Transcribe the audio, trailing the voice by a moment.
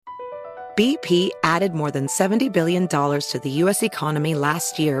BP added more than $70 billion to the U.S. economy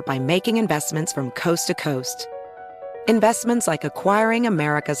last year by making investments from coast to coast. Investments like acquiring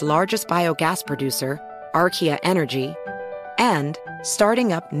America's largest biogas producer, Archaea Energy, and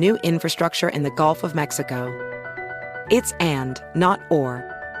starting up new infrastructure in the Gulf of Mexico. It's and, not or.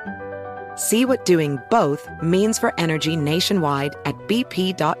 See what doing both means for energy nationwide at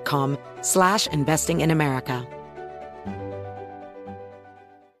bp.com/investing in America.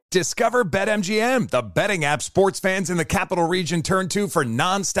 Discover BetMGM, the betting app sports fans in the capital region turn to for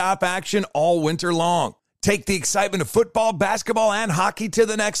nonstop action all winter long. Take the excitement of football, basketball, and hockey to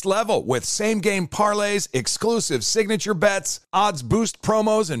the next level with same-game parlays, exclusive signature bets, odds boost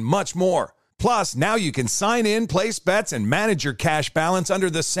promos, and much more. Plus, now you can sign in, place bets, and manage your cash balance under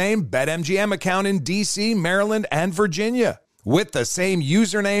the same BetMGM account in D.C., Maryland, and Virginia. With the same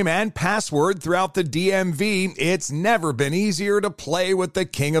username and password throughout the DMV, it's never been easier to play with the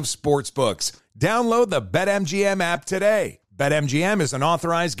king of sportsbooks. Download the BetMGM app today. BetMGM is an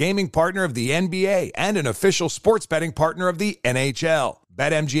authorized gaming partner of the NBA and an official sports betting partner of the NHL.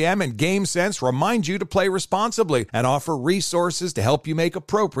 BetMGM and GameSense remind you to play responsibly and offer resources to help you make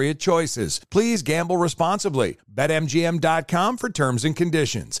appropriate choices. Please gamble responsibly. BetMGM.com for terms and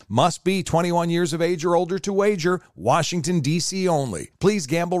conditions. Must be 21 years of age or older to wager. Washington, D.C. only. Please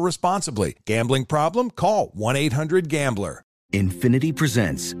gamble responsibly. Gambling problem? Call 1-800-GAMBLER. Infiniti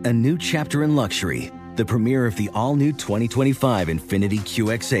presents a new chapter in luxury. The premiere of the all-new 2025 Infiniti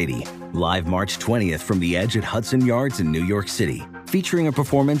QX80. Live March 20th from the Edge at Hudson Yards in New York City. Featuring a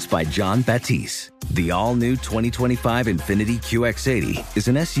performance by John Batiste. The all-new 2025 Infiniti QX80 is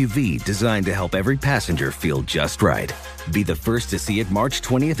an SUV designed to help every passenger feel just right. Be the first to see it March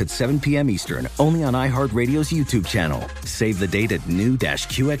 20th at 7 p.m. Eastern, only on iHeartRadio's YouTube channel. Save the date at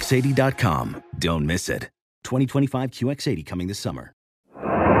new-QX80.com. Don't miss it. 2025 QX80 coming this summer.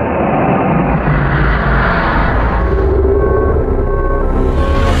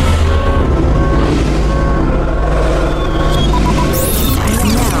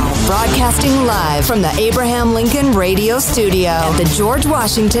 Broadcasting live from the Abraham Lincoln Radio Studio at the George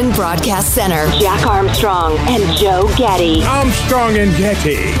Washington Broadcast Center. Jack Armstrong and Joe Getty. Armstrong and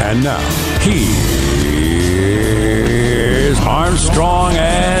Getty. And now, here's Armstrong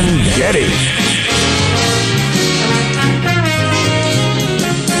and Getty.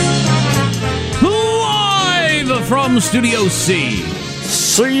 Live from Studio C.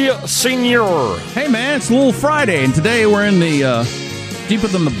 See ya, senor. Hey, man, it's a little Friday, and today we're in the... deeper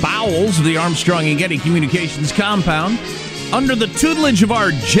than the bowels of the Armstrong and Getty Communications compound, under the tutelage of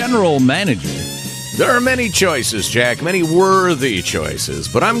our general manager. There are many choices, Jack, many worthy choices,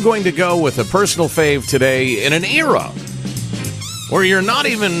 but I'm going to go with a personal fave today in an era where you're not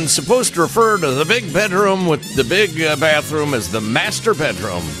even supposed to refer to the big bedroom with the big bathroom as the master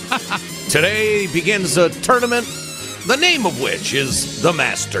bedroom. Today begins a tournament, the name of which is the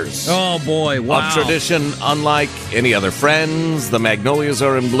Masters. Oh, boy, wow. Of tradition unlike any other. Friends, the Magnolias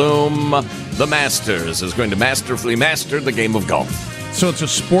are in bloom. The Masters is going to masterfully master the game of golf. So it's a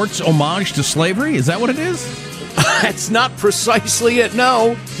sports homage to slavery? Is that what it is? That's not precisely it,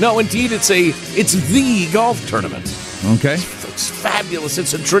 no. No, indeed, it's the golf tournament. Okay. It's fabulous.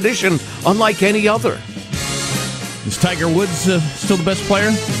 It's a tradition unlike any other. Is Tiger Woods still the best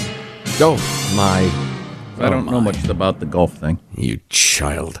player? Oh, my... I don't know much about the golf thing. You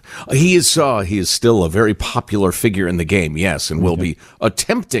child. He is still a very popular figure in the game, yes, and will be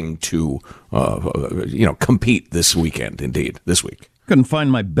attempting to, compete this weekend, indeed, this week. Couldn't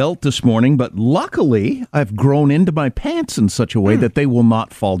find my belt this morning, but luckily I've grown into my pants in such a way that they will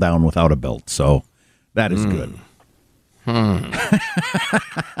not fall down without a belt, so that is good.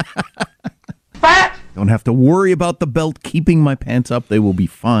 Don't have to worry about the belt keeping my pants up. They will be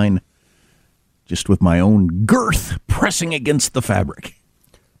fine. Just with my own girth pressing against the fabric.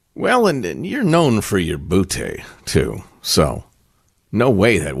 Well, and you're known for your bootay, too. So, no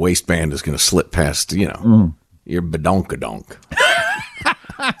way that waistband is going to slip past, your badonkadonk.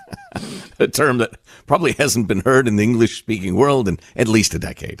 A term that probably hasn't been heard in the English-speaking world in at least a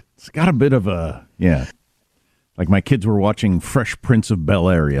decade. It's got a bit of a, like my kids were watching Fresh Prince of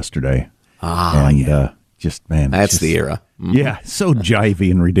Bel-Air yesterday. That's the era. Mm-hmm. Yeah, so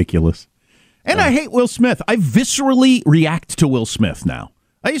jivey and ridiculous. And I hate Will Smith. I viscerally react to Will Smith now.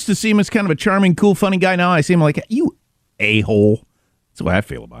 I used to see him as kind of a charming, cool, funny guy. Now I see him like, you a-hole. That's the way I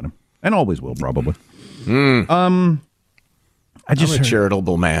feel about him. And always will, probably. I'm a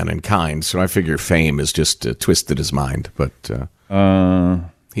charitable man and kind, so I figure fame has just twisted his mind. But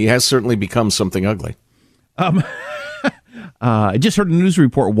he has certainly become something ugly. I just heard a news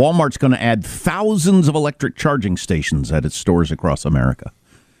report. Walmart's going to add thousands of electric charging stations at its stores across America.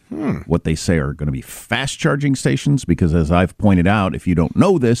 what they say are going to be fast charging stations, because as I've pointed out, if you don't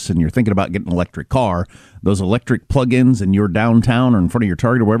know this and you're thinking about getting an electric car, those electric plug-ins in your downtown or in front of your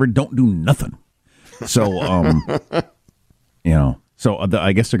Target or wherever don't do nothing. So, I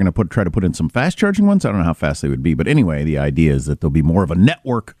guess they're going to try to put in some fast charging ones. I don't know how fast they would be, but anyway, the idea is that there'll be more of a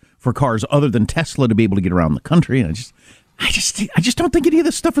network for cars other than Tesla to be able to get around the country. And I just don't think any of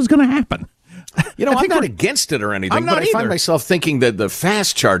this stuff is going to happen. I'm not against it or anything, but I find myself thinking that the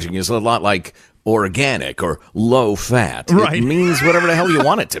fast charging is a lot like organic or low fat. Right. It means whatever the hell you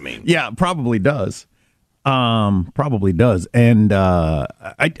want it to mean. Yeah, probably does. And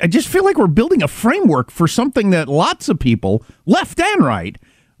I just feel like we're building a framework for something that lots of people, left and right,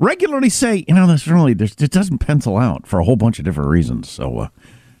 regularly say, it doesn't pencil out for a whole bunch of different reasons. So,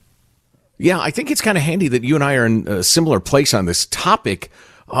 yeah, I think it's kind of handy that you and I are in a similar place on this topic.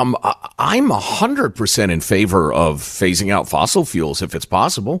 I'm 100% in favor of phasing out fossil fuels if it's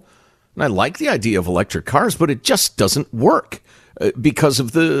possible. And I like the idea of electric cars, but it just doesn't work because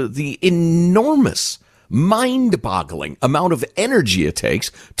of the enormous, mind-boggling amount of energy it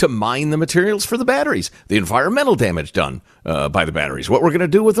takes to mine the materials for the batteries, the environmental damage done by the batteries, what we're going to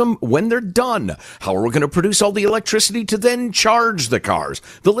do with them when they're done, how are we going to produce all the electricity to then charge the cars.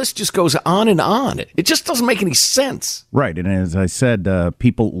 The list just goes on and on. It just doesn't make any sense. Right, and as I said,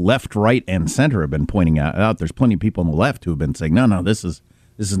 people left, right, and center have been pointing out there's plenty of people on the left who have been saying, no, this is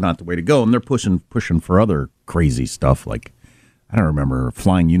not the way to go, and they're pushing for other crazy stuff like, I don't remember,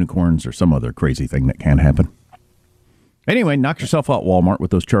 flying unicorns or some other crazy thing that can happen. Anyway, knock yourself out, Walmart,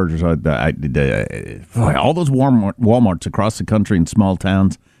 with those chargers. All those Walmarts across the country in small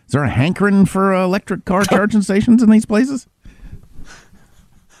towns. Is there a hankering for electric car charging stations in these places?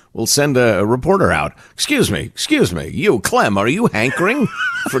 We'll send a reporter out. Excuse me, you, Clem, are you hankering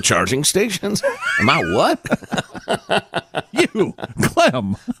for charging stations? Am I what? You,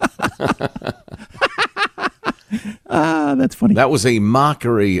 Clem. That's funny. That was a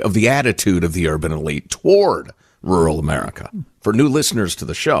mockery of the attitude of the urban elite toward rural America. For new listeners to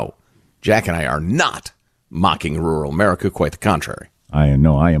the show, Jack and I are not mocking rural America, quite the contrary. I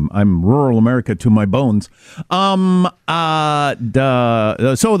know I'm rural America to my bones. So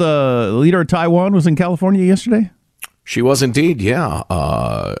the leader of Taiwan was in California yesterday? She was indeed, yeah.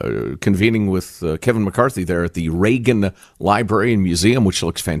 Convening with Kevin McCarthy there at the Reagan Library and Museum, which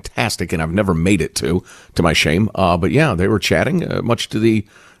looks fantastic, and I've never made it to my shame. But yeah, they were chatting, much to the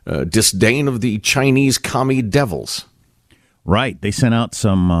disdain of the Chinese commie devils. Right. They sent out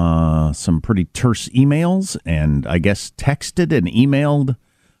some pretty terse emails, and I guess texted and emailed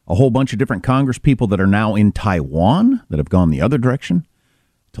a whole bunch of different Congress people that are now in Taiwan that have gone the other direction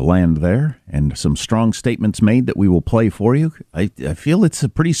to land there, and some strong statements made that we will play for you. I feel it's a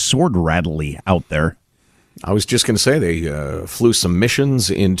pretty sword-rattly out there. I was just going to say they flew some missions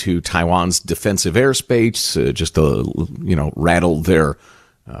into Taiwan's defensive airspace, just to, rattle their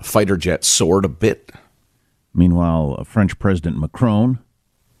fighter jet soared a bit. Meanwhile, French President Macron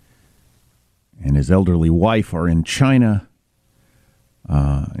and his elderly wife are in China,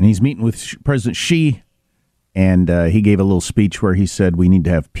 and he's meeting with President Xi. And he gave a little speech where he said we need to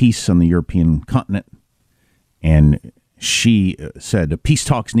have peace on the European continent. And she said peace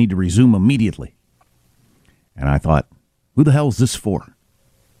talks need to resume immediately. And I thought, who the hell is this for?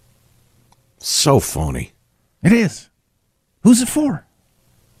 So phony. It is. Who's it for?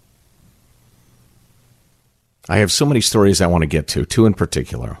 I have so many stories I want to get to, two in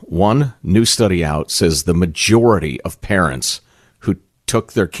particular. One, new study out says the majority of parents who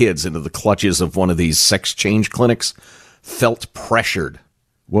took their kids into the clutches of one of these sex change clinics felt pressured.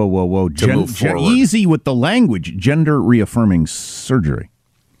 Whoa. To move forward. Easy with the language. Gender reaffirming surgery.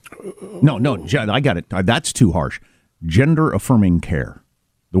 No, I got it. That's too harsh. Gender affirming care.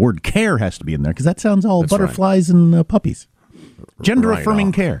 The word care has to be in there because that sounds all That's butterflies and puppies. Gender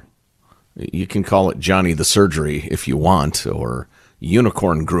affirming care. You can call it Johnny the Surgery if you want, or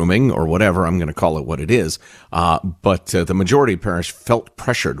unicorn grooming, or whatever. I'm going to call it what it is. But the majority of parents felt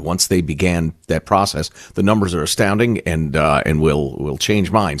pressured once they began that process. The numbers are astounding, and will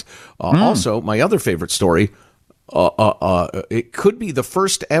change minds. Also, my other favorite story, it could be the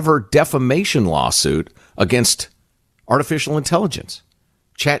first ever defamation lawsuit against artificial intelligence.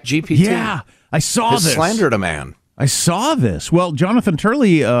 ChatGPT. Yeah, I saw this. Slandered a man. I saw this. Well, Jonathan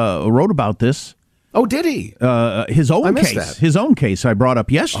Turley wrote about this. Oh, did he? His own case I brought up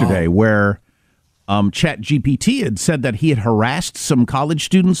yesterday, where ChatGPT had said that he had harassed some college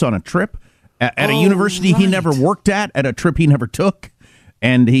students on a trip at a university he never worked at a trip he never took,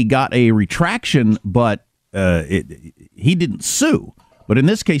 and he got a retraction, but he didn't sue. But in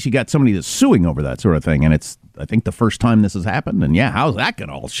this case, you got somebody that's suing over that sort of thing, and it's, I think, the first time this has happened. And yeah, how's that going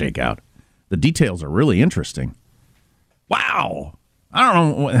to all shake out? The details are really interesting. Wow. I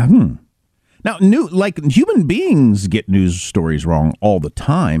don't know. Now, human beings get news stories wrong all the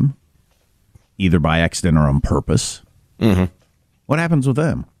time, either by accident or on purpose. Mm-hmm. What happens with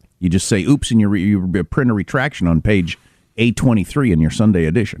them? You just say, oops, and you print a retraction on page A23 in your Sunday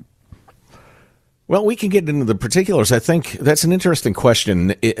edition. Well, we can get into the particulars. I think that's an interesting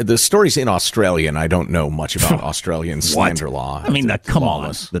question. The story's in Australia, and I don't know much about Australian slander law. I mean, come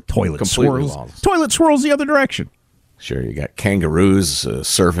on. The toilet Completely swirls. lawless. Toilet swirls the other direction. Sure, you got kangaroos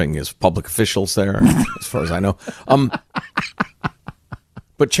serving as public officials there, as far as I know.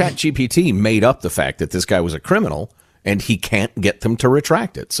 But ChatGPT made up the fact that this guy was a criminal, and he can't get them to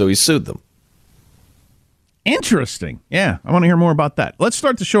retract it, so he sued them. Interesting. Yeah, I want to hear more about that. Let's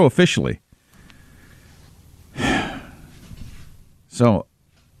start the show officially. So,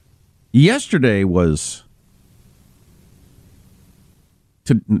 yesterday was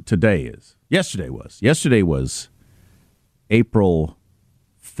April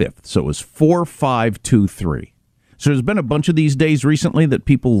 5th. So it was 4/5/23. So there's been a bunch of these days recently that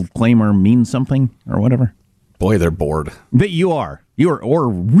people claim mean something or whatever. Boy, they're bored. That you are or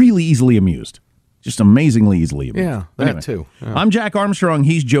really easily amused. Just amazingly easily amused. Yeah, that too. Yeah. I'm Jack Armstrong.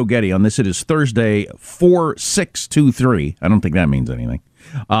 He's Joe Getty. On this, it is Thursday, 4/6/23. I don't think that means anything.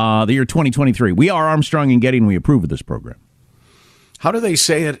 The year 2023. We are Armstrong and Getty, and we approve of this program. How do they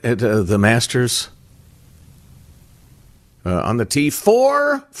say it at the Masters? On the tee,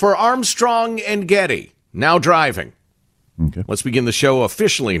 4 for Armstrong and Getty. Now driving. Okay. Let's begin the show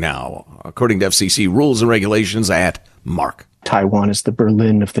officially now, according to FCC rules and regulations at Mark. Taiwan is the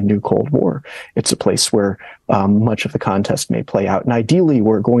Berlin of the new Cold War. It's a place where much of the contest may play out. And ideally,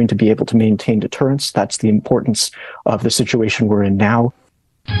 we're going to be able to maintain deterrence. That's the importance of the situation we're in now.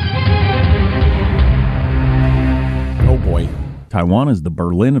 Oh, boy. Taiwan is the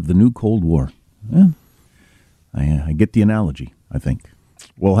Berlin of the new Cold War. Yeah. I get the analogy, I think.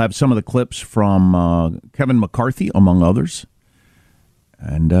 We'll have some of the clips from Kevin McCarthy, among others.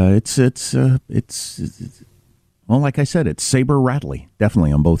 And it's well, like I said, it's saber-rattly,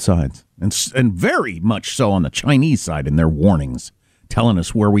 definitely on both sides. And very much so on the Chinese side in their warnings, telling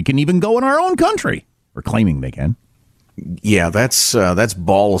us where we can even go in our own country, or claiming they can. Yeah, that's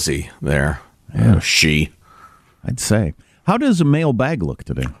ballsy there. Yeah. I'd say. How does a mailbag look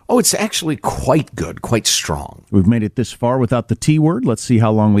today? Oh, it's actually quite good, quite strong. We've made it this far without the T word. Let's see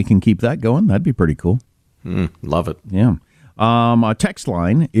how long we can keep that going. That'd be pretty cool. Love it. Yeah. Our text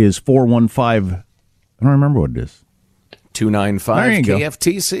line is 415. I don't remember what it is. 295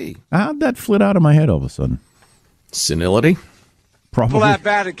 KFTC. How'd that flit out of my head all of a sudden? Senility? Probably. Pull that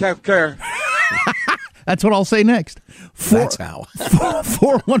bat and kept care. That's what I'll say next. That's how.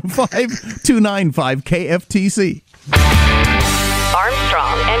 415-295 KFTC.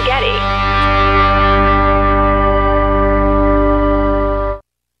 Armstrong and Getty.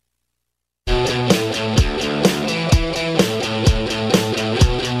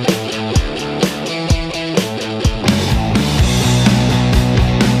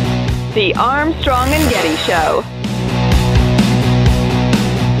 The Armstrong and Getty Show.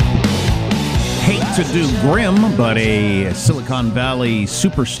 Hate to do grim, but a Silicon Valley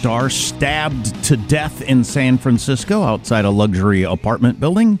superstar stabbed to death in San Francisco outside a luxury apartment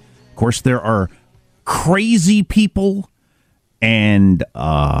building. Of course, there are crazy people and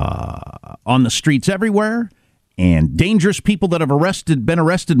on the streets everywhere, and dangerous people that have been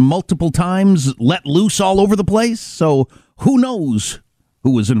arrested multiple times, let loose all over the place. So who knows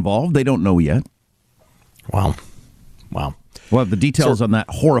who was involved? They don't know yet. Wow. We'll have the details on that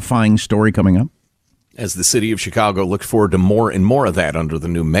horrifying story coming up. As the city of Chicago looks forward to more and more of that under the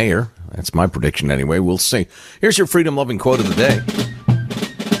new mayor. That's my prediction anyway. We'll see. Here's your freedom-loving quote of the day.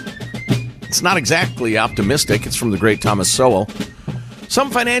 It's not exactly optimistic. It's from the great Thomas Sowell. Some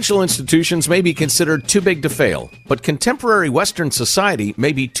financial institutions may be considered too big to fail, but contemporary Western society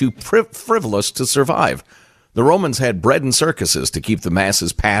may be too frivolous to survive. The Romans had bread and circuses to keep the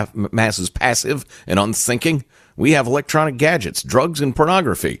masses passive and unthinking. We have electronic gadgets, drugs, and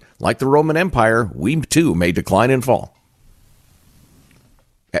pornography. Like the Roman Empire, we too may decline and fall.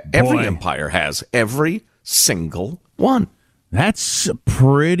 Every empire has. Every single one. That's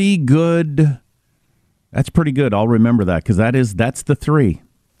pretty good. That's pretty good. I'll remember that because that's the three.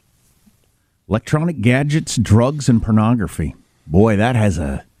 Electronic gadgets, drugs, and pornography. Boy, that has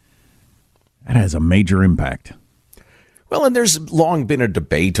a major impact. Well, and there's long been a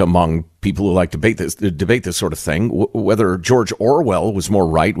debate among people who like to debate this sort of thing, whether George Orwell was more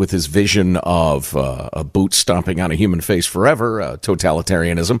right with his vision of a boot stomping on a human face forever,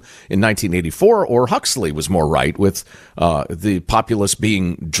 totalitarianism in 1984, or Huxley was more right with the populace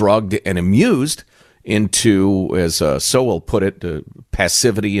being drugged and amused into, as Sowell put it,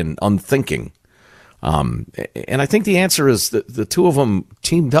 passivity and unthinking. And I think the answer is that the two of them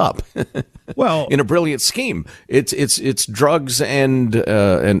teamed up. Well, in a brilliant scheme. It's drugs and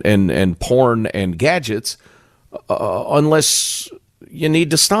porn and gadgets. Unless you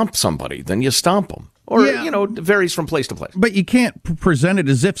need to stomp somebody, then you stomp them. Or, it varies from place to place. But you can't present it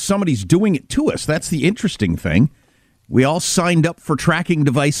as if somebody's doing it to us. That's the interesting thing. We all signed up for tracking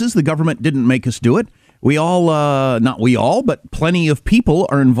devices. The government didn't make us do it. We all, not we all, but plenty of people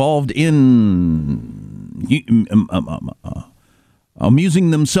are involved in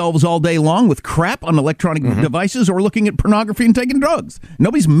amusing themselves all day long with crap on electronic devices or looking at pornography and taking drugs.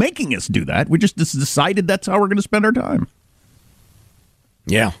 Nobody's making us do that. We just decided that's how we're going to spend our time.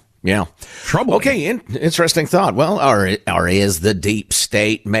 Yeah. Trouble. Okay, interesting thought. Well, or is the deep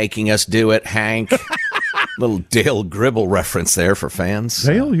state making us do it, Hank? Little Dale Gribble reference there for fans.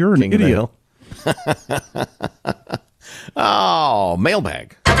 Dale, you're an idiot. Oh,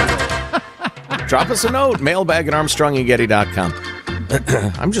 mailbag. Drop us a note, mailbag at armstrongandgetty.com.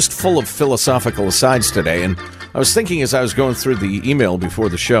 I'm just full of philosophical asides today, and I was thinking as I was going through the email before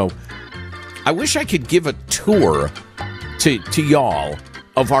the show, I wish I could give a tour to y'all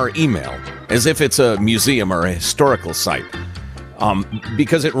of our email, as if it's a museum or a historical site,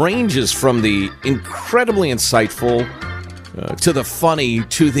 because it ranges from the incredibly insightful to the funny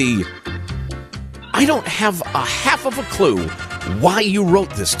to the I don't have a half of a clue why you wrote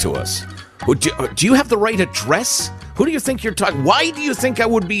this to us. Do you have the right address? Who do you think you're talking? Why do you think I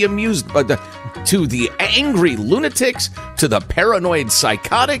would be amused to the angry lunatics, to the paranoid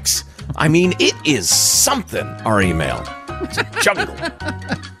psychotics? I mean, it is something, our email. It's a jungle.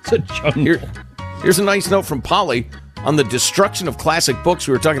 It's a jungle. Here's a nice note from Polly on the destruction of classic books.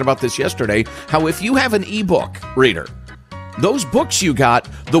 We were talking about this yesterday, how if you have an ebook reader, those books you got,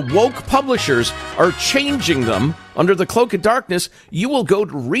 the woke publishers are changing them under the cloak of darkness. You will go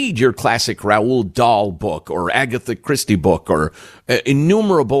to read your classic Roald Dahl book or Agatha Christie book or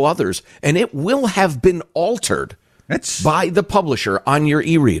innumerable others, and it will have been altered by the publisher on your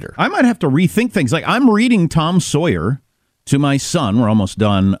e-reader. I might have to rethink things. Like, I'm reading Tom Sawyer to my son. We're almost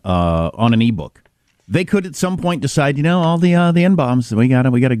done on an ebook. They could at some point decide, all the N-bombs, we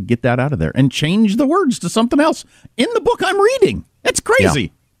gotta get that out of there and change the words to something else in the book I'm reading. It's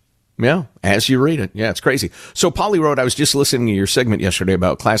crazy. Yeah, as you read it. Yeah, it's crazy. So Polly wrote, I was just listening to your segment yesterday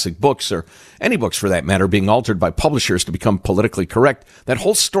about classic books, or any books for that matter, being altered by publishers to become politically correct. That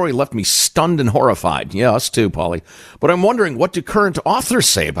whole story left me stunned and horrified. Yeah, us too, Polly. But I'm wondering, what do current authors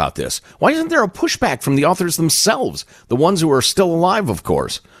say about this? Why isn't there a pushback from the authors themselves? The ones who are still alive, of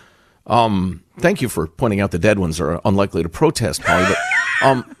course. Thank you for pointing out the dead ones are unlikely to protest, Polly,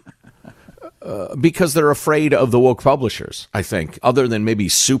 but because they're afraid of the woke publishers, I think, other than maybe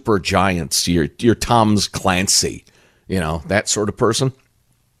super giants, your Tom's Clancy, that sort of person.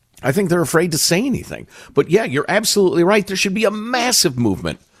 I think they're afraid to say anything. But yeah, you're absolutely right. There should be a massive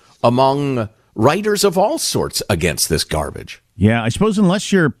movement among writers of all sorts against this garbage. Yeah, I suppose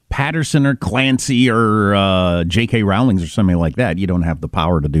unless you're Patterson or Clancy or J.K. Rowling's or something like that, you don't have the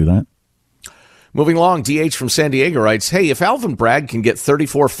power to do that. Moving along, DH from San Diego writes, hey, if Alvin Bragg can get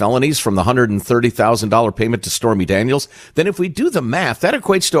 34 felonies from the $130,000 payment to Stormy Daniels, then if we do the math, that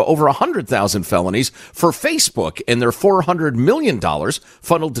equates to over 100,000 felonies for Facebook and their $400 million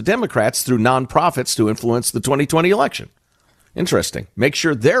funneled to Democrats through nonprofits to influence the 2020 election. Interesting. Make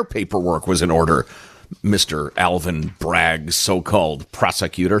sure their paperwork was in order, Mr. Alvin Bragg, so-called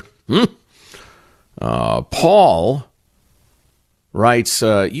prosecutor. Paul writes,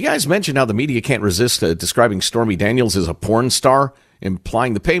 you guys mentioned how the media can't resist describing Stormy Daniels as a porn star,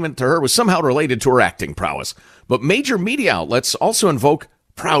 implying the payment to her was somehow related to her acting prowess. But major media outlets also invoke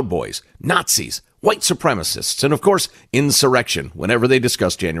Proud Boys, Nazis, white supremacists, and of course, insurrection whenever they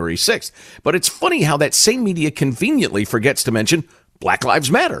discuss January 6th. But it's funny how that same media conveniently forgets to mention Black Lives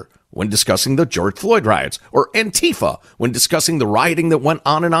Matter when discussing the George Floyd riots, or Antifa when discussing the rioting that went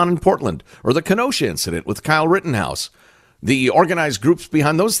on in Portland, or the Kenosha incident with Kyle Rittenhouse. The organized groups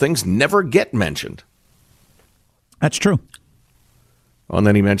behind those things never get mentioned. That's true. And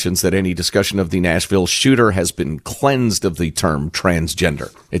then he mentions that any discussion of the Nashville shooter has been cleansed of the term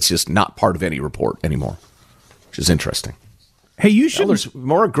transgender. It's just not part of any report anymore, which is interesting. Hey, you should... there's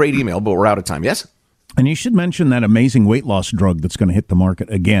more great email, but we're out of time. Yes? And you should mention that amazing weight loss drug that's going to hit the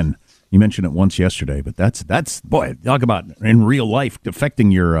market again. You mentioned it once yesterday, but that's boy, talk about in real life affecting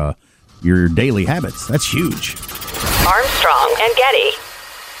your daily habits. That's huge. Armstrong and Getty.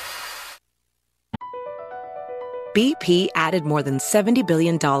 BP added more than $70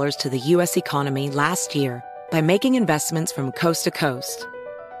 billion to the U.S. economy last year by making investments from coast to coast.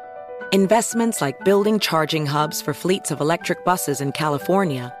 Investments like building charging hubs for fleets of electric buses in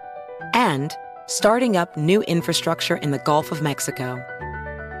California and starting up new infrastructure in the Gulf of Mexico.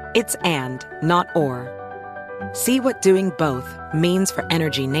 It's and, not or. See what doing both means for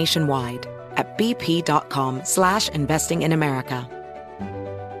energy nationwide at bp.com/investing in America.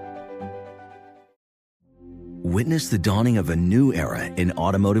 Witness the dawning of a new era in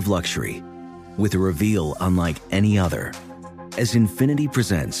automotive luxury with a reveal unlike any other as Infiniti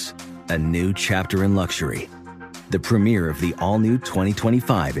presents a new chapter in luxury, the premiere of the all-new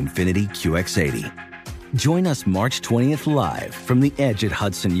 2025 Infiniti QX80. Join us March 20th live from the Edge at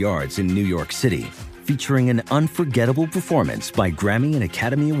Hudson Yards in New York City, featuring an unforgettable performance by Grammy and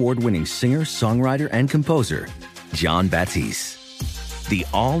Academy Award-winning singer, songwriter, and composer Jon Batiste. The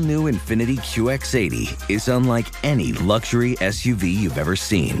all-new Infiniti QX80 is unlike any luxury SUV you've ever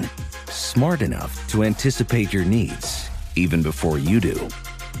seen. Smart enough to anticipate your needs, even before you do.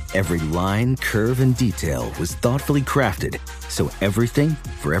 Every line, curve, and detail was thoughtfully crafted, so everything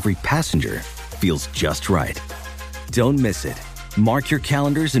for every passenger feels just right. Don't miss it. Mark your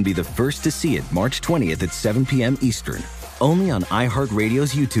calendars and be the first to see it March 20th at 7 p.m. Eastern, only on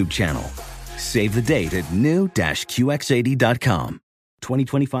iHeartRadio's YouTube channel. Save the date at new-QX80.com.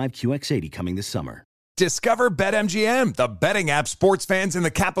 2025 QX80 coming this summer. Discover BetMGM, the betting app sports fans in the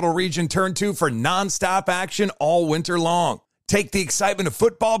capital region turn to for nonstop action all winter long. Take the excitement of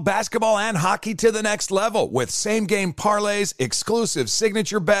football, basketball, and hockey to the next level with same-game parlays, exclusive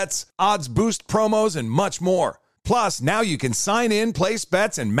signature bets, odds boost promos, and much more. Plus, now you can sign in, place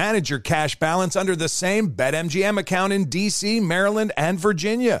bets, and manage your cash balance under the same BetMGM account in D.C., Maryland, and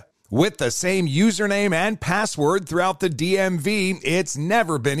Virginia. With the same username and password throughout the DMV, it's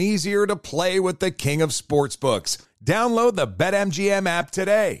never been easier to play with the king of sportsbooks. Download the BetMGM app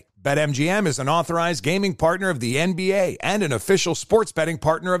today. BetMGM is an authorized gaming partner of the NBA and an official sports betting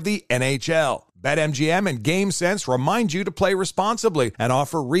partner of the NHL. BetMGM and GameSense remind you to play responsibly and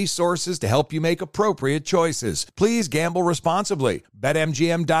offer resources to help you make appropriate choices. Please gamble responsibly.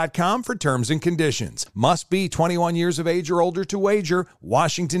 BetMGM.com for terms and conditions. Must be 21 years of age or older to wager.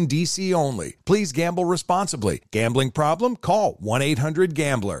 Washington, D.C. only. Please gamble responsibly. Gambling problem? Call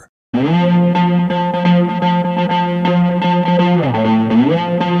 1-800-GAMBLER.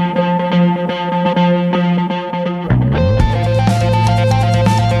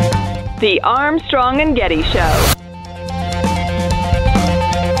 The Armstrong and Getty Show.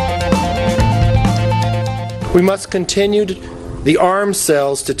 We must continue the arms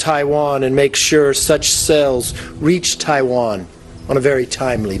sales to Taiwan and make sure such sales reach Taiwan on a very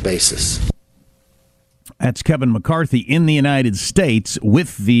timely basis. That's Kevin McCarthy in the United States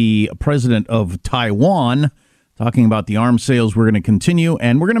with the president of Taiwan talking about the arms sales we're going to continue,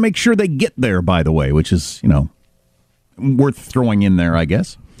 and we're going to make sure they get there, by the way, which is, worth throwing in there, I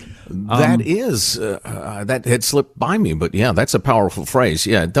guess. That had slipped by me, but yeah, that's a powerful phrase.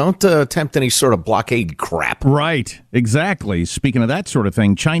 Yeah, don't attempt any sort of blockade crap. Right, exactly. Speaking of that sort of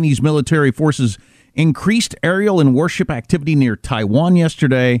thing, Chinese military forces increased aerial and warship activity near Taiwan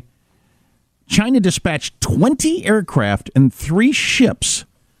yesterday. China dispatched 20 aircraft and 3 ships,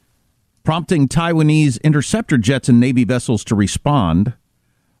 prompting Taiwanese interceptor jets and Navy vessels to respond.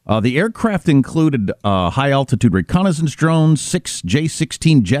 The aircraft included high-altitude reconnaissance drones, 6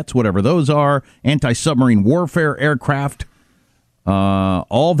 J-16 jets, whatever those are, anti-submarine warfare aircraft,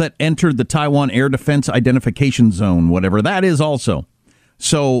 all that entered the Taiwan Air Defense Identification Zone, whatever that is also.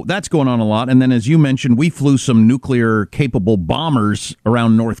 So that's going on a lot. And then, as you mentioned, we flew some nuclear-capable bombers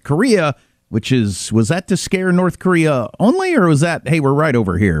around North Korea, was that to scare North Korea only, or was that, hey, we're right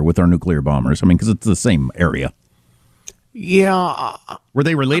over here with our nuclear bombers? I mean, because it's the same area. Yeah. Were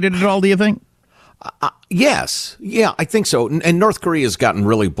they related at all, do you think? Yes. Yeah, I think so. And North Korea has gotten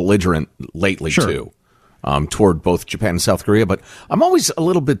really belligerent lately, too, toward both Japan and South Korea. But I'm always a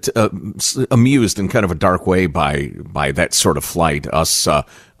little bit amused in kind of a dark way by that sort of flight, us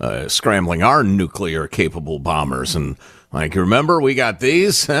scrambling our nuclear-capable bombers. And, remember, we got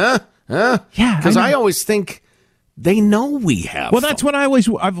these, huh? Yeah. Because I always think they know we have. Well, that's what I've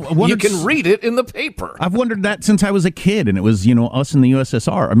wondered. You can read it in the paper. I've wondered that since I was a kid, and it was, us in the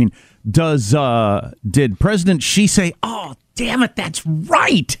USSR. I mean, did President Xi say, oh, damn it, that's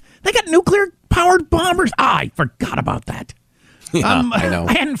right. They got nuclear-powered bombers. I forgot about that. Yeah, I know.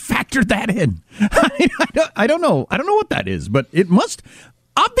 I hadn't factored that in. I don't know. I don't know what that is, but it must.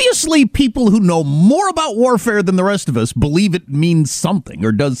 obviously people who know more about warfare than the rest of us believe it means something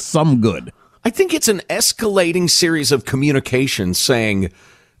or does some good. I think it's an escalating series of communications saying,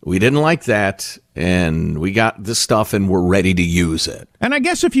 we didn't like that, and we got this stuff, and we're ready to use it. And I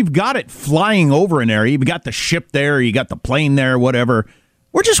guess if you've got it flying over an area, you've got the ship there, you got the plane there, whatever,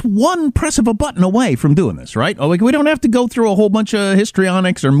 we're just one press of a button away from doing this, right? Like, we don't have to go through a whole bunch of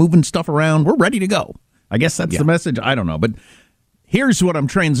histrionics or moving stuff around. We're ready to go. I guess that's the message. I don't know. But here's what I'm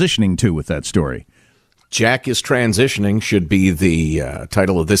transitioning to with that story. Jack is transitioning should be the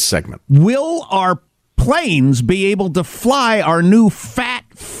title of this segment. Will our planes be able to fly our new fat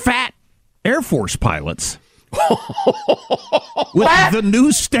Air Force pilots with the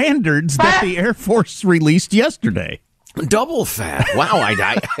new standards that the Air Force released yesterday? Double fat. Wow,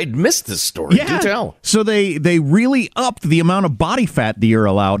 I'd missed this story. Yeah. Do tell. So they really upped the amount of body fat that you're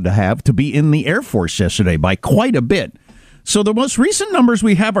allowed to have to be in the Air Force yesterday by quite a bit. So the most recent numbers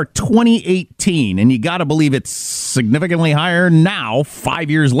we have are 2018, and you got to believe it's significantly higher now,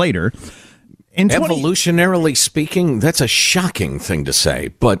 5 years later. Evolutionarily speaking, that's a shocking thing to say,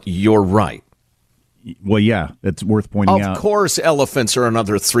 but you're right. Well, yeah, it's worth pointing out. Of course, elephants are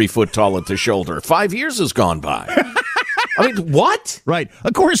another 3 foot tall at the shoulder. 5 years has gone by. I mean, what? Right.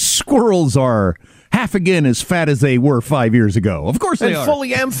 Of course, squirrels are half again as fat as they were 5 years ago. Of course they are. And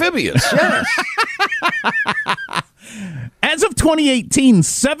fully amphibious, yes. As of 2018,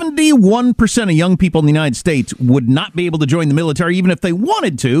 71% of young people in the United States would not be able to join the military even if they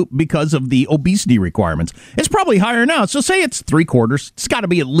wanted to because of the obesity requirements. It's probably higher now. So say it's 3/4. It's got to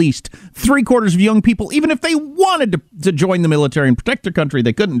be at least 3/4 of young people, even if they wanted to join the military and protect their country,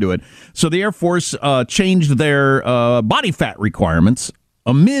 they couldn't do it. So the Air Force changed their body fat requirements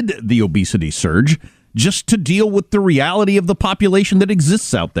amid the obesity surge just to deal with the reality of the population that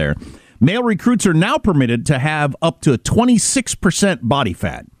exists out there. Male recruits are now permitted to have up to a 26% body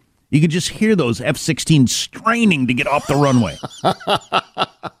fat. You could just hear those F-16s straining to get off the runway.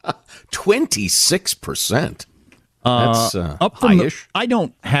 26%. That's up from high-ish. I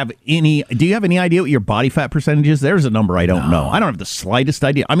don't have any. Do you have any idea what your body fat percentage is? There's a number I don't know. I don't have the slightest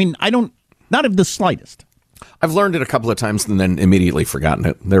idea. I mean, not have the slightest. I've learned it a couple of times and then immediately forgotten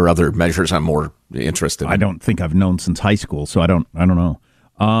it. There are other measures I'm more interested in. I don't think I've known since high school, so I don't know.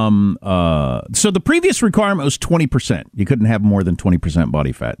 So the previous requirement was 20%. You couldn't have more than 20%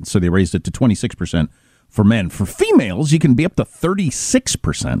 body fat. So they raised it to 26% for men. For females, you can be up to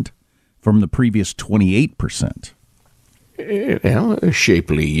 36% from the previous 28%.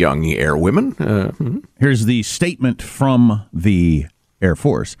 Shapely young airwomen. Here's the statement from the Air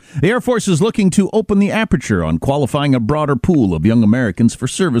Force. The Air Force is looking to open the aperture on qualifying a broader pool of young Americans for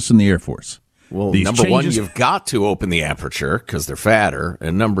service in the Air Force. Well, number one, you've got to open the aperture because they're fatter.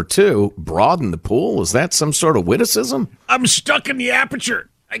 And number two, broaden the pool. Is that some sort of witticism? I'm stuck in the aperture.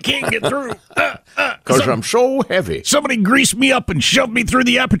 I can't get through. Because I'm so heavy. Somebody greased me up and shoved me through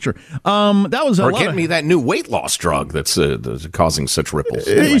the aperture. That was or get me that new weight loss drug that's causing such ripples.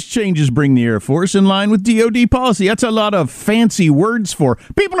 These changes bring the Air Force in line with DoD policy. That's a lot of fancy words for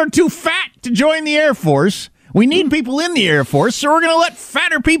people are too fat to join the Air Force. We need people in the Air Force, so we're going to let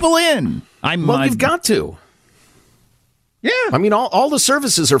fatter people in. You've got to. Yeah. I mean, all the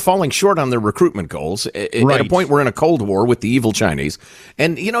services are falling short on their recruitment goals. At a point, we're in a Cold War with the evil Chinese.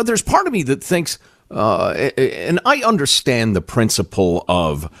 And, there's part of me that thinks, and I understand the principle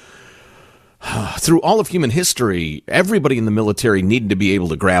of, through all of human history, everybody in the military needed to be able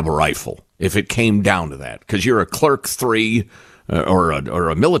to grab a rifle if it came down to that. Because you're a clerk 3 or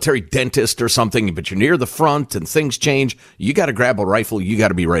a military dentist or something, but you're near the front and things change. You got to grab a rifle. You got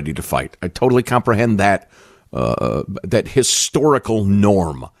to be ready to fight. I totally comprehend that historical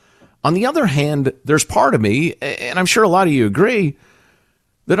norm. On the other hand, there's part of me, and I'm sure a lot of you agree,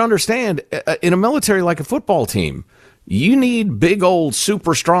 that understand in a military like a football team, you need big old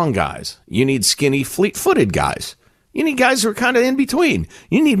super strong guys. You need skinny fleet-footed guys. You need guys who are kind of in between.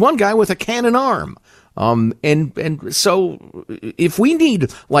 You need one guy with a cannon arm. And so if we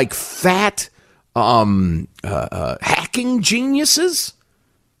need like fat hacking geniuses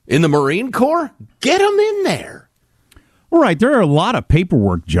in the Marine Corps, get them in there. Right. There are a lot of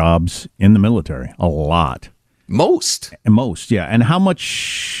paperwork jobs in the military. A lot. Most, yeah. And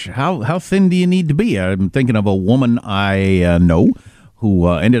how thin do you need to be? I'm thinking of a woman I know who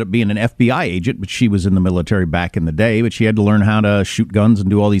ended up being an FBI agent, but she was in the military back in the day, but she had to learn how to shoot guns and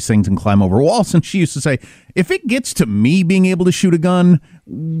do all these things and climb over walls. And she used to say, if it gets to me being able to shoot a gun,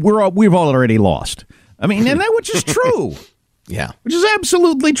 we've already lost. I mean, and that, which is true. Yeah. Which is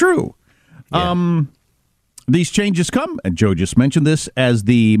absolutely true. Yeah. These changes come, and Joe just mentioned this, as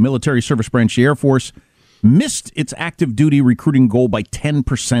the military service branch, the Air Force, missed its active duty recruiting goal by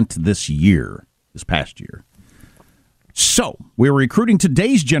 10% this past year. So we're recruiting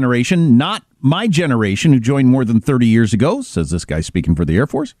today's generation, not my generation who joined more than 30 years ago, says this guy speaking for the Air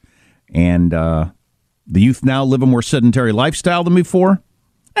Force. And the youth now live a more sedentary lifestyle than before.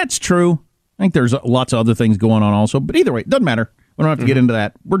 That's true. I think there's lots of other things going on also. But either way, it doesn't matter. We don't have to get into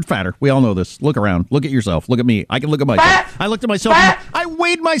that. We're fatter. We all know this. Look around. Look at yourself. Look at me. I can look at myself. I looked at myself. I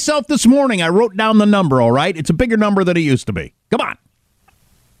weighed myself this morning. I wrote down the number, all right? It's a bigger number than it used to be. Come on.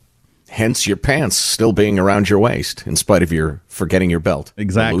 Hence your pants still being around your waist in spite of your forgetting your belt.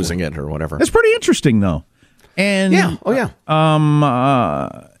 Exactly. Or losing it or whatever. It's pretty interesting, though. And yeah. Oh, yeah.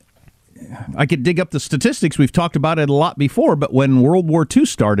 I could dig up the statistics. We've talked about it a lot before, but when World War II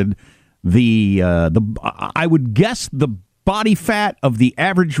started, I would guess the body fat of the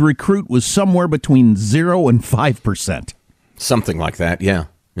average recruit was somewhere between 0 and 5%. Something like that, yeah.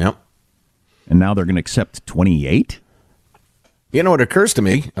 Yep. And now they're going to accept 28? You know, it occurs to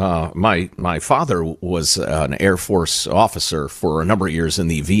me, my father was an Air Force officer for a number of years in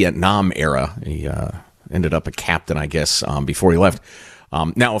the Vietnam era. He ended up a captain, I guess, before he left.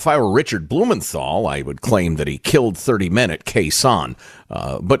 Now, if I were Richard Blumenthal, I would claim that he killed 30 men at Khe Sanh.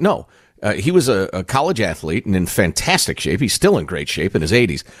 But no, he was a college athlete and in fantastic shape. He's still in great shape in his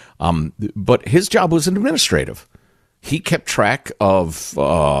 80s. But his job was administrative. He kept track of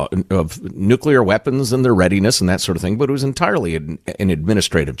nuclear weapons and their readiness and that sort of thing, but it was entirely an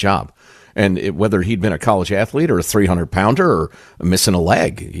administrative job. And whether he'd been a college athlete or a 300-pounder or missing a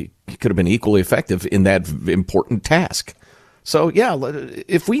leg, he could have been equally effective in that important task. So, yeah,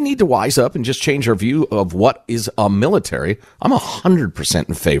 if we need to wise up and just change our view of what is a military, I'm 100%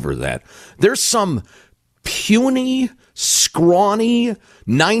 in favor of that. There's some puny, scrawny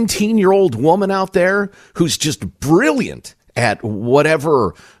 19-year-old woman out there who's just brilliant at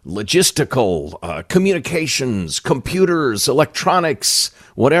whatever logistical, communications, computers, electronics,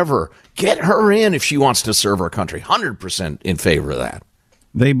 whatever. Get her in if she wants to serve our country. 100% in favor of that.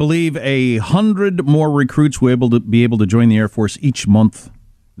 They believe 100 more recruits will be able to join the Air Force each month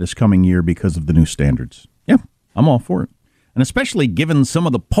this coming year because of the new standards. Yeah, I'm all for it. And especially given some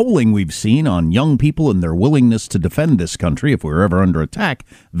of the polling we've seen on young people and their willingness to defend this country if we're ever under attack,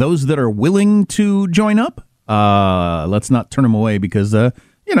 those that are willing to join up, let's not turn them away because they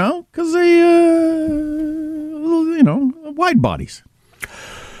wide bodies.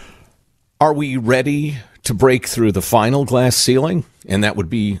 Are we ready to break through the final glass ceiling? And that would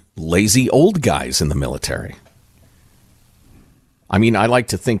be lazy old guys in the military. I mean, I like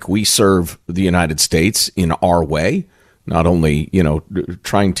to think we serve the United States in our way, not only,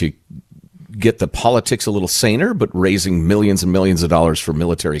 trying to get the politics a little saner, but raising millions and millions of dollars for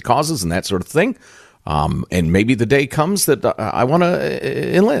military causes and that sort of thing. And maybe the day comes that I want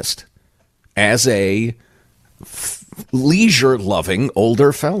to enlist as a leisure-loving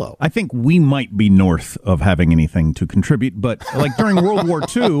older fellow. I think we might be north of having anything to contribute, but like during World War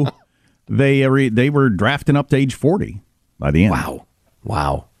II, they were drafting up to age 40 by the end.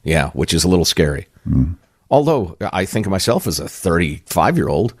 Wow. Yeah, which is a little scary. Although I think of myself as a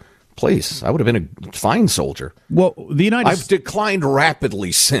 35-year-old, please, I would have been a fine soldier. Well, I've declined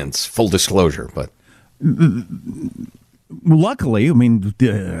rapidly since, full disclosure, but luckily, I mean,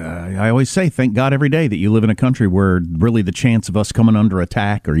 I always say thank God every day that you live in a country where really the chance of us coming under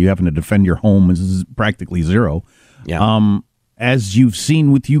attack or you having to defend your home is practically zero. Yeah. As you've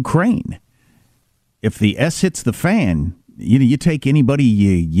seen with Ukraine, if the S hits the fan, you take anybody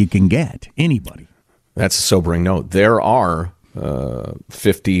you can get, anybody. That's a sobering note. There are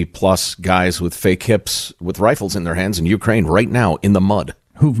 50-plus guys with fake hips with rifles in their hands in Ukraine right now in the mud.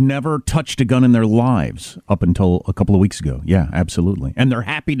 Who've never touched a gun in their lives up until a couple of weeks ago. Yeah, absolutely. And they're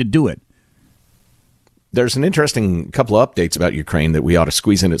happy to do it. There's an interesting couple of updates about Ukraine that we ought to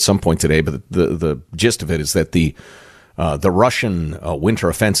squeeze in at some point today, but the gist of it is that the Russian winter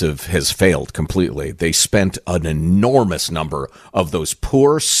offensive has failed completely. They spent an enormous number of those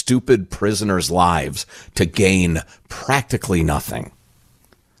poor, stupid prisoners' lives to gain practically nothing.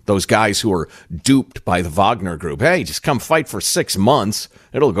 Those guys who are duped by the Wagner group. Hey, just come fight for 6 months.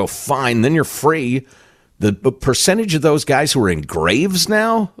 It'll go fine. Then you're free. The percentage of those guys who are in graves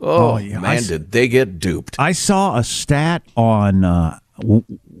now, did they get duped. I saw a stat on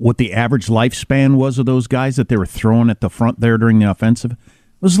what the average lifespan was of those guys that they were throwing at the front there during the offensive. It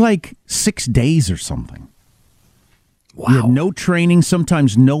was like 6 days or something. Wow. You had no training,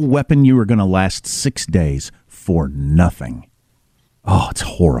 sometimes no weapon. You were going to last 6 days for nothing. Oh, it's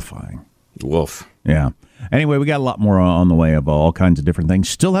horrifying. Woof. Yeah. Anyway, we got a lot more on the way of all kinds of different things.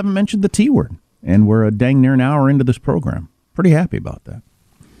 Still haven't mentioned the T word, and we're a dang near an hour into this program. Pretty happy about that.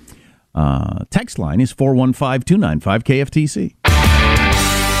 Text line is 415-295-KFTC.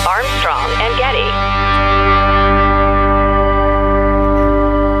 Armstrong and Getty.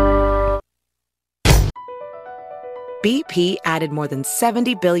 BP added more than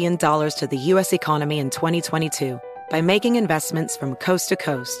 $70 billion to the U.S. economy in 2022 by making investments from coast to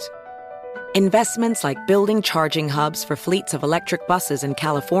coast. Investments like building charging hubs for fleets of electric buses in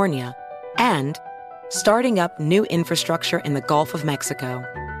California and starting up new infrastructure in the Gulf of Mexico.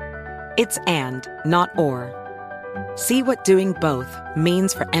 It's and, not or. See what doing both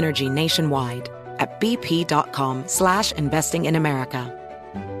means for energy nationwide at bp.com/investing in America.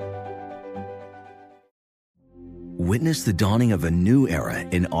 Witness the dawning of a new era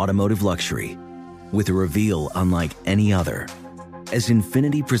in automotive luxury with a reveal unlike any other as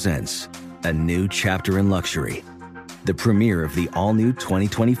Infiniti presents a new chapter in luxury, the premiere of the all-new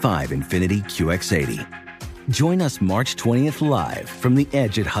 2025 Infiniti QX80. Join us March 20th live from the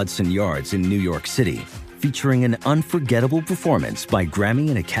Edge at Hudson Yards in New York City, featuring an unforgettable performance by Grammy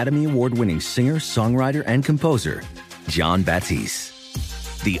and Academy Award-winning singer, songwriter, and composer, Jon Batiste.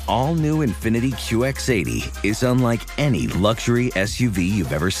 The all-new Infiniti QX80 is unlike any luxury SUV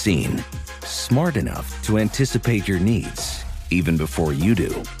you've ever seen. Smart enough to anticipate your needs, even before you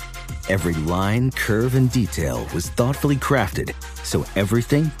do. Every line, curve, and detail was thoughtfully crafted, so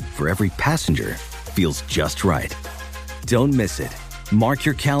everything for every passenger feels just right. Don't miss it. Mark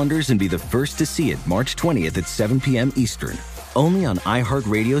your calendars and be the first to see it March 20th at 7 p.m. Eastern, only on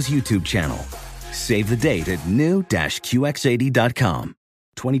iHeartRadio's YouTube channel. Save the date at new-QX80.com.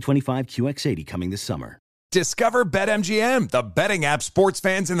 2025 QX80 coming this summer. Discover BetMGM, the betting app sports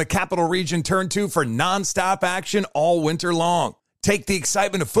fans in the capital region turn to for nonstop action all winter long. Take the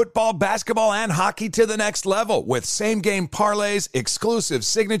excitement of football, basketball, and hockey to the next level with same-game parlays, exclusive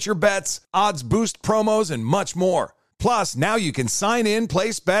signature bets, odds boost promos, and much more. Plus, now you can sign in,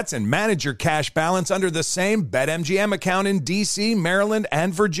 place bets, and manage your cash balance under the same BetMGM account in D.C., Maryland,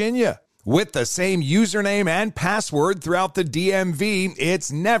 and Virginia. With the same username and password throughout the DMV,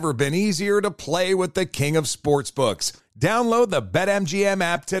 it's never been easier to play with the king of sportsbooks. Download the BetMGM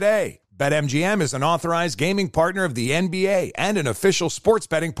app today. BetMGM is an authorized gaming partner of the NBA and an official sports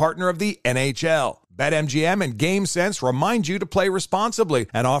betting partner of the NHL. BetMGM and GameSense remind you to play responsibly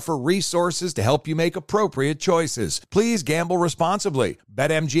and offer resources to help you make appropriate choices. Please gamble responsibly.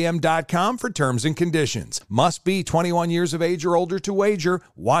 BetMGM.com for terms and conditions. Must be 21 years of age or older to wager.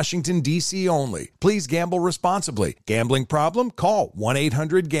 Washington, D.C. only. Please gamble responsibly. Gambling problem? Call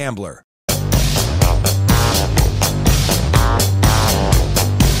 1-800-GAMBLER.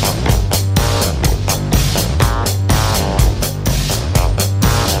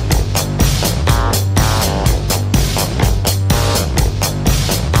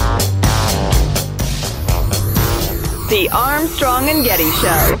 The Armstrong and Getty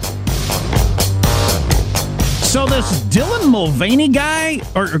Show. So this Dylan Mulvaney guy,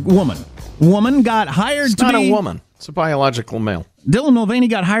 or woman got hired it's to not be... a woman. It's a biological male. Dylan Mulvaney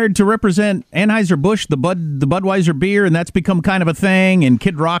got hired to represent Anheuser-Busch, the Budweiser beer, and that's become kind of a thing, and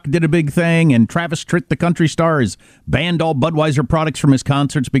Kid Rock did a big thing, and Travis Tritt, the country star, has banned all Budweiser products from his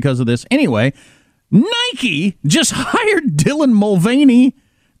concerts because of this. Anyway, Nike just hired Dylan Mulvaney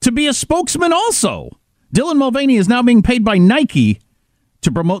to be a spokesman also. Dylan Mulvaney is now being paid by Nike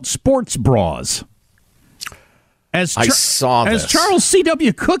to promote sports bras. I saw this. As Charles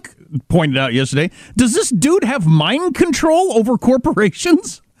C.W. Cook pointed out yesterday, does this dude have mind control over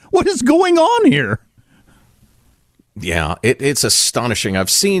corporations? What is going on here? Yeah, it's astonishing. I've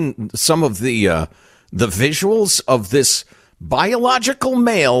seen some of the visuals of this biological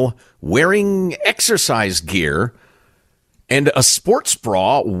male wearing exercise gear and a sports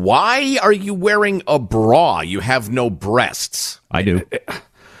bra. Why are you wearing a bra? You have no breasts. I do.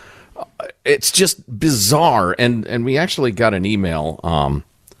 It's just bizarre. And we actually got an email.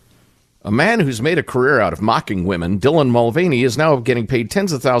 A man who's made a career out of mocking women, Dylan Mulvaney, is now getting paid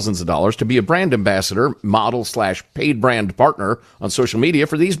tens of thousands of dollars to be a brand ambassador, model / paid brand partner on social media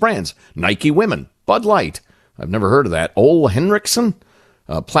for these brands. Nike Women, Bud Light. I've never heard of that. Ole Henriksen,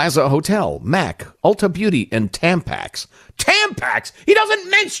 Plaza Hotel, Mac, Ulta Beauty, and Tampax. Tampax? He doesn't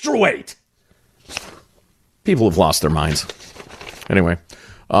menstruate! People have lost their minds. Anyway,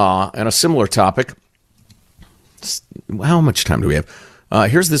 and a similar topic. How much time do we have?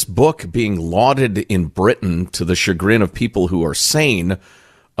 Here's this book being lauded in Britain to the chagrin of people who are sane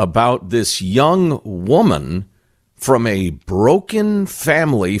about this young woman from a broken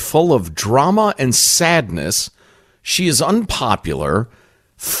family full of drama and sadness. She is unpopular,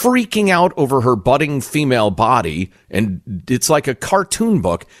 freaking out over her budding female body, and it's like a cartoon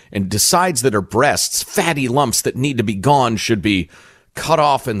book, and decides that her breasts, fatty lumps that need to be gone, should be cut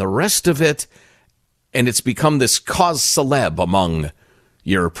off and the rest of it. And it's become this cause celeb among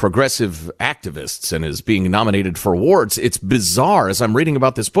your progressive activists and is being nominated for awards. It's bizarre. As I'm reading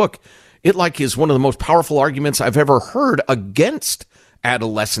about this book, it is one of the most powerful arguments I've ever heard against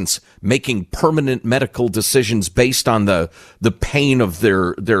adolescents making permanent medical decisions based on the pain of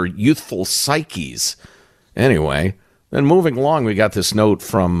their youthful psyches. Anyway, then moving along, we got this note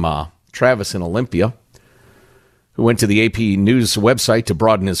from Travis in Olympia, who went to the AP News website to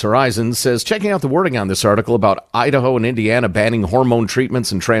broaden his horizons, says, checking out the wording on this article about Idaho and Indiana banning hormone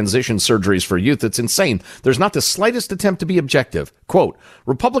treatments and transition surgeries for youth, it's insane. There's not the slightest attempt to be objective. Quote,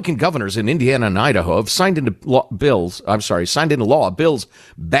 Republican governors in Indiana and Idaho have signed into law bills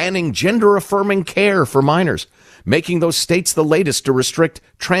banning gender-affirming care for minors, making those states the latest to restrict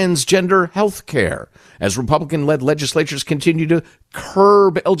transgender health care, as Republican-led legislatures continue to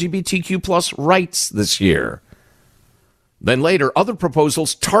curb LGBTQ plus rights this year. Then later, other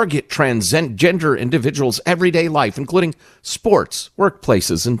proposals target transgender individuals' everyday life, including sports,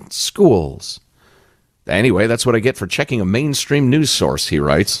 workplaces, and schools. Anyway, that's what I get for checking a mainstream news source, he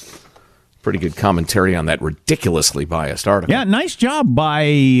writes. Pretty good commentary on that ridiculously biased article. Yeah, nice job by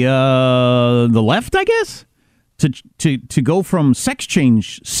the left, I guess, to go from sex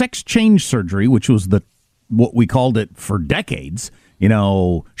change surgery, which was what we called it for decades.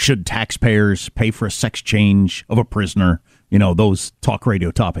 Should taxpayers pay for a sex change of a prisoner? Those talk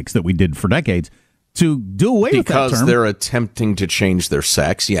radio topics that we did for decades, to do away with that term. Because they're attempting to change their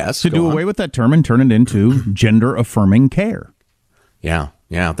sex, yes. To do away with that term and turn it into gender-affirming care. Yeah,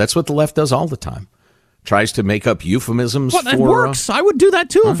 that's what the left does all the time. Tries to make up euphemisms for... Well, that works. I would do that,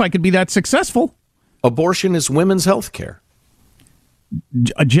 too, if I could be that successful. Abortion is women's health care.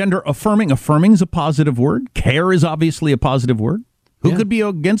 Gender-affirming. Affirming is a positive word. Care is obviously a positive word. Who could be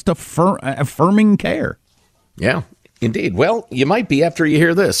against affirming care? Yeah, indeed. Well, you might be after you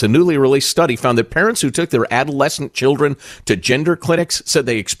hear this. A newly released study found that parents who took their adolescent children to gender clinics said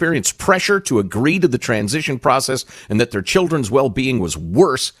they experienced pressure to agree to the transition process and that their children's well-being was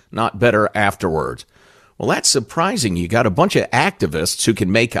worse, not better afterwards. Well, that's surprising. You got a bunch of activists who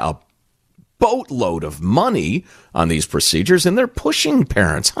can make a boatload of money on these procedures, and they're pushing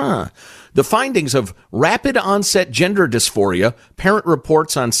parents, The findings of rapid onset gender dysphoria, parent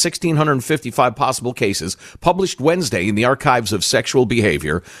reports on 1,655 possible cases, published Wednesday in the Archives of Sexual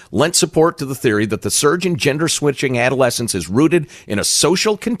Behavior, lent support to the theory that the surge in gender-switching adolescence is rooted in a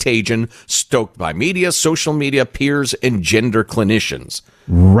social contagion stoked by media, social media, peers, and gender clinicians.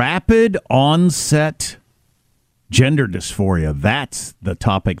 Rapid onset gender dysphoria, that's the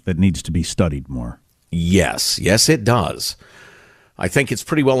topic that needs to be studied more. Yes, it does. I think it's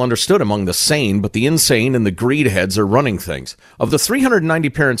pretty well understood among the sane, but the insane and the greed heads are running things. Of the 390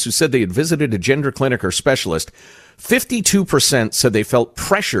 parents who said they had visited a gender clinic or specialist, 52% said they felt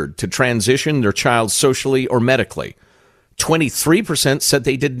pressured to transition their child socially or medically. 23% said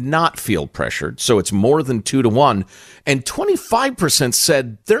they did not feel pressured, so it's more than 2 to 1. And 25%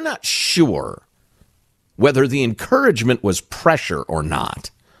 said they're not sure whether the encouragement was pressure or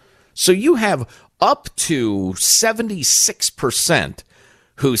not. So you have up to 76%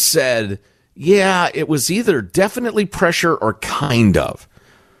 who said, yeah, it was either definitely pressure or kind of.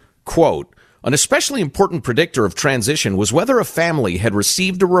 Quote, an especially important predictor of transition was whether a family had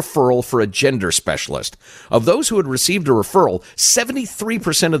received a referral for a gender specialist. Of those who had received a referral,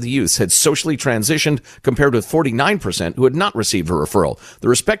 73% of the youths had socially transitioned, compared with 49% who had not received a referral. The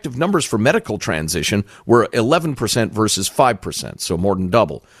respective numbers for medical transition were 11% versus 5%, so more than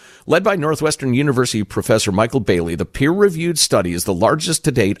double. Led by Northwestern University professor Michael Bailey, the peer-reviewed study is the largest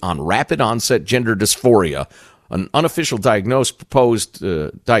to date on rapid-onset gender dysphoria, an unofficial diagnosis proposed in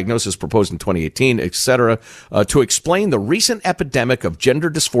 2018, etc., to explain the recent epidemic of gender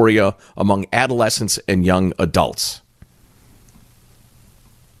dysphoria among adolescents and young adults.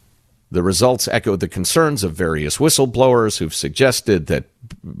 The results echoed the concerns of various whistleblowers who've suggested that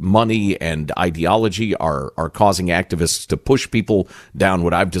money and ideology are causing activists to push people down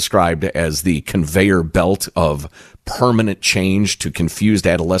what I've described as the conveyor belt of permanent change to confused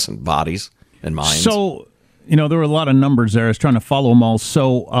adolescent bodies and minds. So, there were a lot of numbers there. I was trying to follow them all.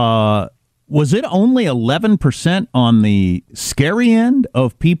 So, was it only 11% on the scary end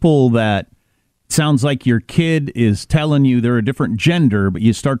of people that sounds like your kid is telling you they're a different gender, but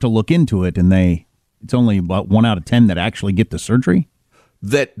you start to look into it and it's only about 1 out of 10 that actually get the surgery?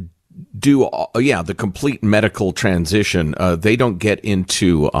 That do, the complete medical transition. They don't get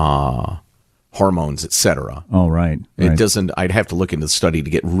into hormones, etc. Oh, right. It doesn't. I'd have to look into the study to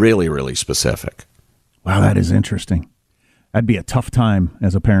get really, really specific. Wow, that is interesting. That'd be a tough time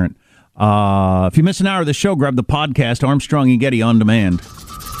as a parent. If you miss an hour of the show, grab the podcast, Armstrong and Getty On Demand.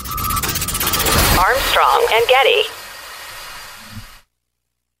 Armstrong and Getty.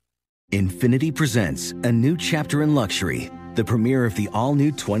 Infiniti presents a new chapter in luxury, the premiere of the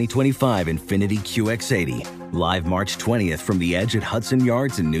all-new 2025 Infiniti QX80, live March 20th from the Edge at Hudson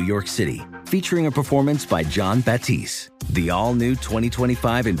Yards in New York City, featuring a performance by John Batiste. The all-new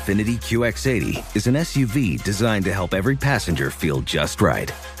 2025 Infiniti QX80 is an SUV designed to help every passenger feel just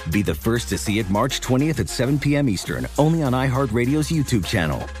right. Be the first to see it March 20th at 7 p.m. Eastern, only on iHeartRadio's YouTube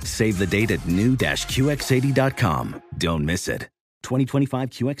channel. Save the date at new-QX80.com. Don't miss it.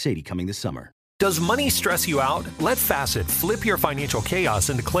 2025 QX80 coming this summer. Does money stress you out? Let Facet flip your financial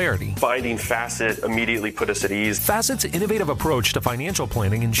chaos into clarity. Finding Facet immediately put us at ease. Facet's innovative approach to financial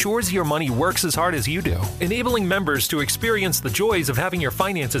planning ensures your money works as hard as you do, enabling members to experience the joys of having your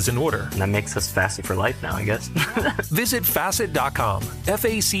finances in order. And that makes us Facet for life now, I guess. Visit Facet.com,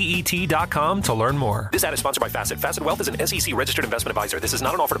 FACET.com to learn more. This ad is sponsored by Facet. Facet Wealth is an SEC registered investment advisor. This is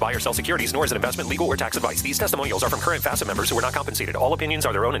not an offer to buy or sell securities, nor is it investment, legal, or tax advice. These testimonials are from current Facet members who are not compensated. All opinions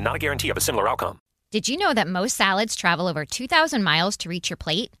are their own and not a guarantee of a similar outcome. Did you know that most salads travel over 2,000 miles to reach your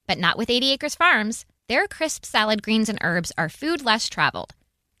plate? But not with 80 Acres Farms. Their crisp salad greens and herbs are food less traveled,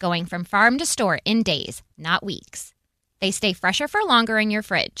 going from farm to store in days, not weeks. They stay fresher for longer in your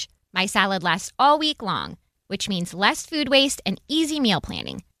fridge. My salad lasts all week long, which means less food waste and easy meal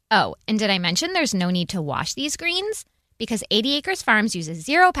planning. Oh, and did I mention there's no need to wash these greens? Because 80 Acres Farms uses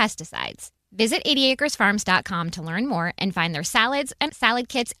 0 pesticides. Visit 80acresfarms.com to learn more and find their salads and salad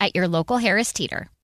kits at your local Harris Teeter.